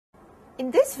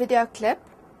In this video clip,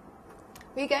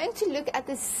 we're going to look at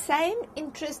the same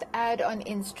interest add-on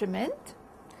instrument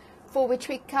for which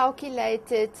we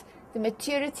calculated the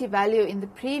maturity value in the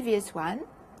previous one.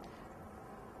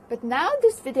 But now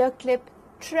this video clip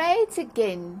trades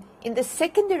again in the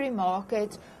secondary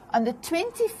market on the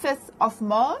 25th of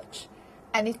March,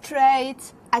 and it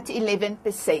trades at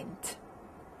 11%.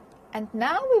 And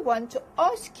now we want to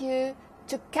ask you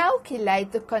to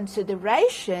calculate the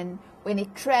consideration when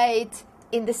it trades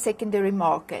in the secondary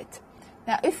market.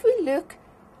 Now, if we look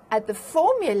at the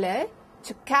formula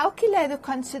to calculate the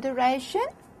consideration,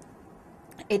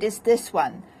 it is this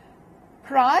one.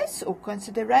 Price or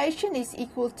consideration is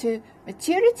equal to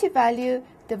maturity value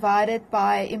divided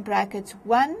by, in brackets,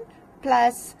 1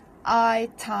 plus I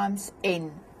times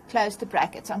n. Close the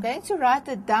brackets. I'm going to write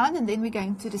it down and then we're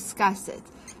going to discuss it.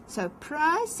 So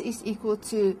price is equal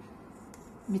to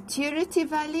maturity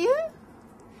value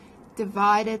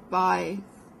divided by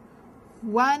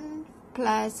 1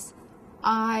 plus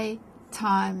I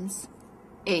times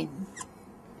n.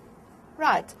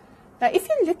 Right. Now, if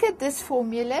you look at this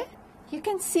formula, you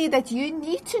can see that you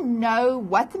need to know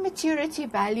what the maturity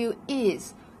value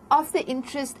is of the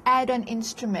interest add-on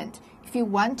instrument if you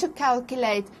want to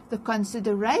calculate the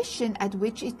consideration at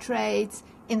which it trades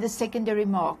in the secondary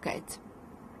market.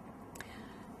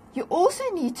 You also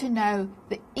need to know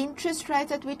the interest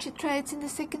rate at which it trades in the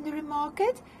secondary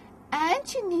market,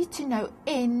 and you need to know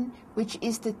N, which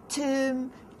is the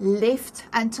term left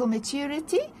until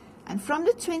maturity. And from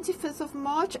the 25th of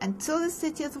March until the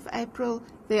 30th of April,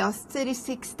 there are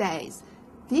 36 days.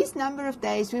 These number of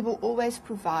days we will always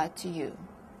provide to you.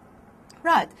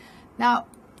 Right. Now,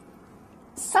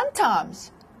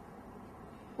 sometimes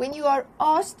when you are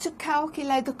asked to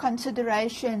calculate the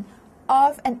consideration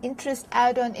of an interest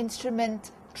add-on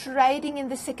instrument trading in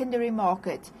the secondary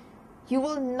market, you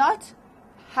will not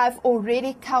have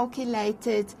already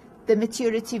calculated the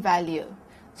maturity value.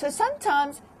 So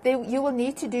sometimes you will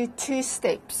need to do two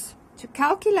steps. To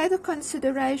calculate the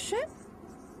consideration,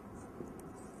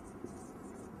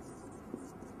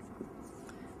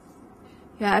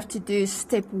 you have to do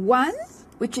step 1,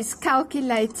 which is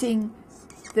calculating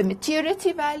the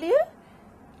maturity value,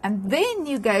 and then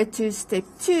you go to step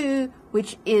 2,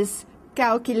 which is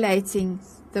calculating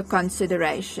the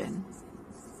consideration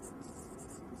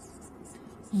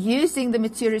using the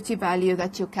maturity value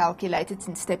that you calculated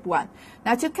in step 1.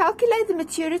 Now, to calculate the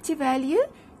maturity value,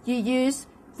 you use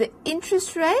the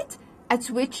interest rate at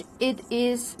which it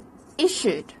is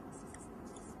issued.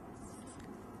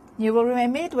 You will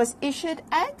remember it was issued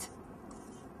at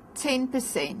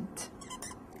 10%.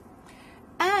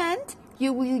 And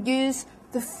you will use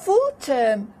the full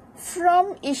term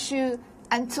from issue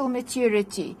until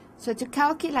maturity. So to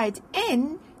calculate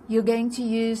N, you're going to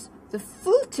use the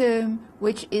full term,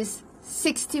 which is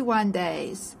 61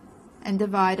 days, and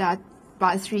divide out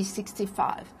by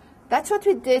 365. That's what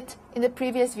we did in the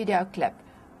previous video clip.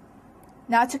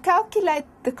 Now, to calculate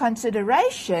the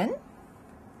consideration,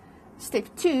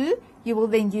 step 2, you will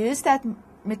then use that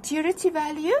maturity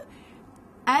value,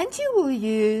 and you will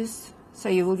use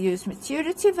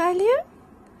maturity value,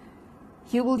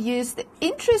 you will use the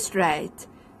interest rate,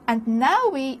 and now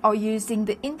we are using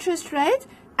the interest rate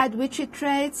at which it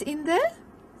trades in the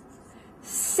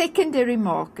secondary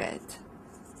market.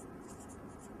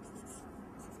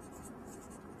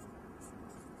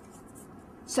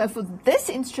 So for this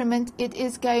instrument, it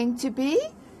is going to be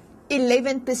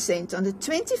 11%. On the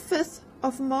 25th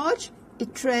of March,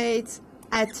 it trades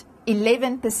at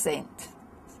 11%.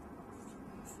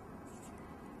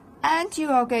 And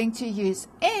you are going to use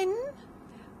N,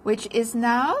 which is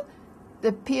now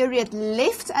the period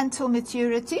left until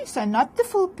maturity, so not the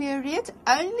full period,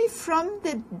 only from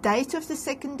the date of the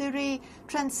secondary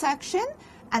transaction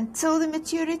until the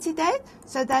maturity date.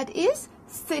 So that is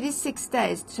 36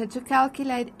 days. So to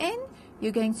calculate N,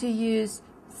 you're going to use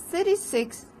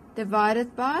 36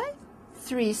 divided by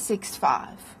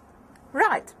 365.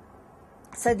 Right.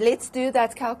 So let's do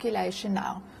that calculation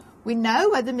now. We know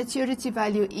what the maturity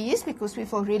value is because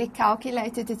we've already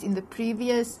calculated it in the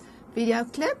previous video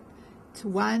clip. It's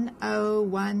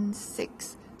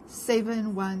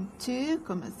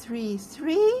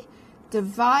 10,16712,33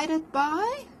 divided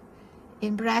by,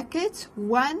 in brackets,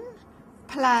 1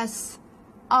 plus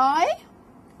I,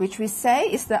 which we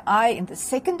say is the I in the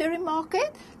secondary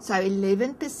market, so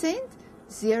 11%,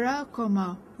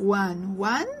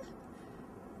 0,11.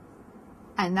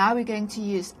 And now we're going to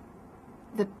use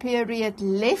the period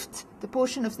left, the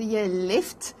portion of the year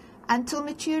left until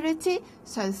maturity,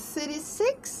 so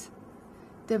 36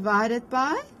 divided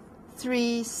by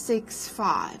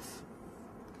 365.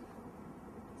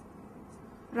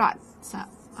 Right, so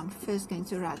I'm first going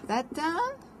to write that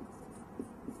down.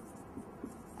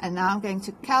 And now I'm going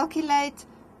to calculate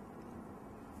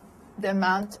the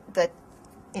amount that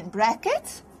in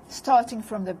brackets, starting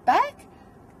from the back.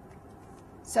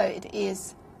 So it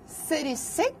is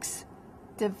 36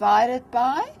 divided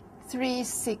by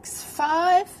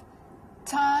 365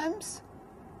 times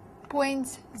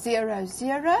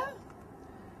 0.00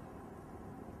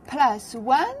 plus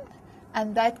 1,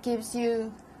 and that gives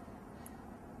you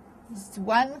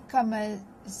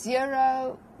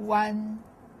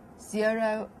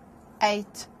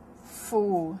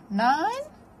 1,010,849.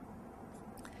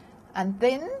 And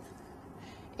then,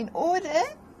 in order,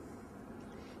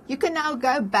 you can now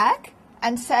go back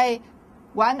and say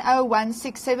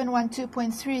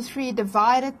 1016712.33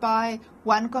 divided by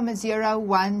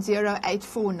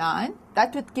 1,010,849.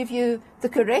 That would give you the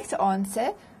correct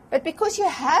answer. But because you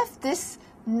have this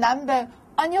number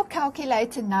on your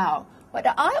calculator now, what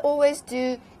I always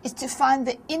do is to find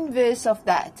the inverse of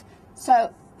that.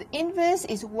 So the inverse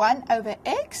is 1 over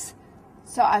x.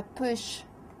 So I push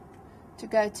to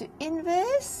go to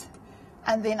inverse,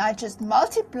 and then I just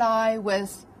multiply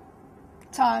with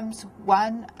times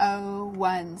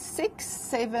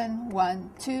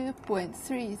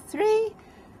 1016712.33,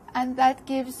 and that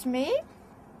gives me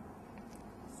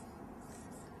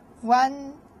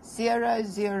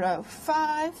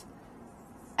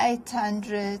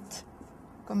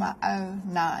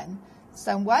 1,005,800,09.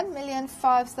 So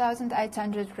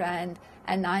 1,005,800 rand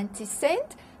and 90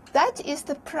 cents. That is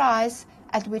the price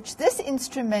at which this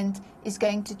instrument is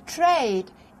going to trade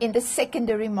in the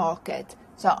secondary market.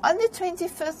 So on the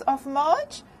 25th of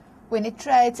March, when it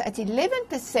trades at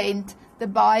 11%, the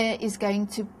buyer is going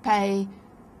to pay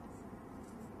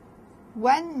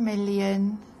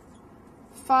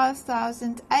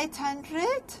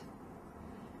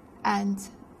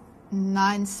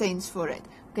 1,005,809 cents for it.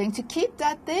 We're going to keep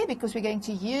that there because we're going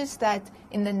to use that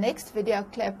in the next video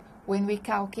clip when we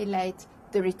calculate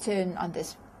the return on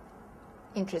this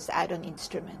interest add-on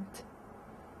instrument.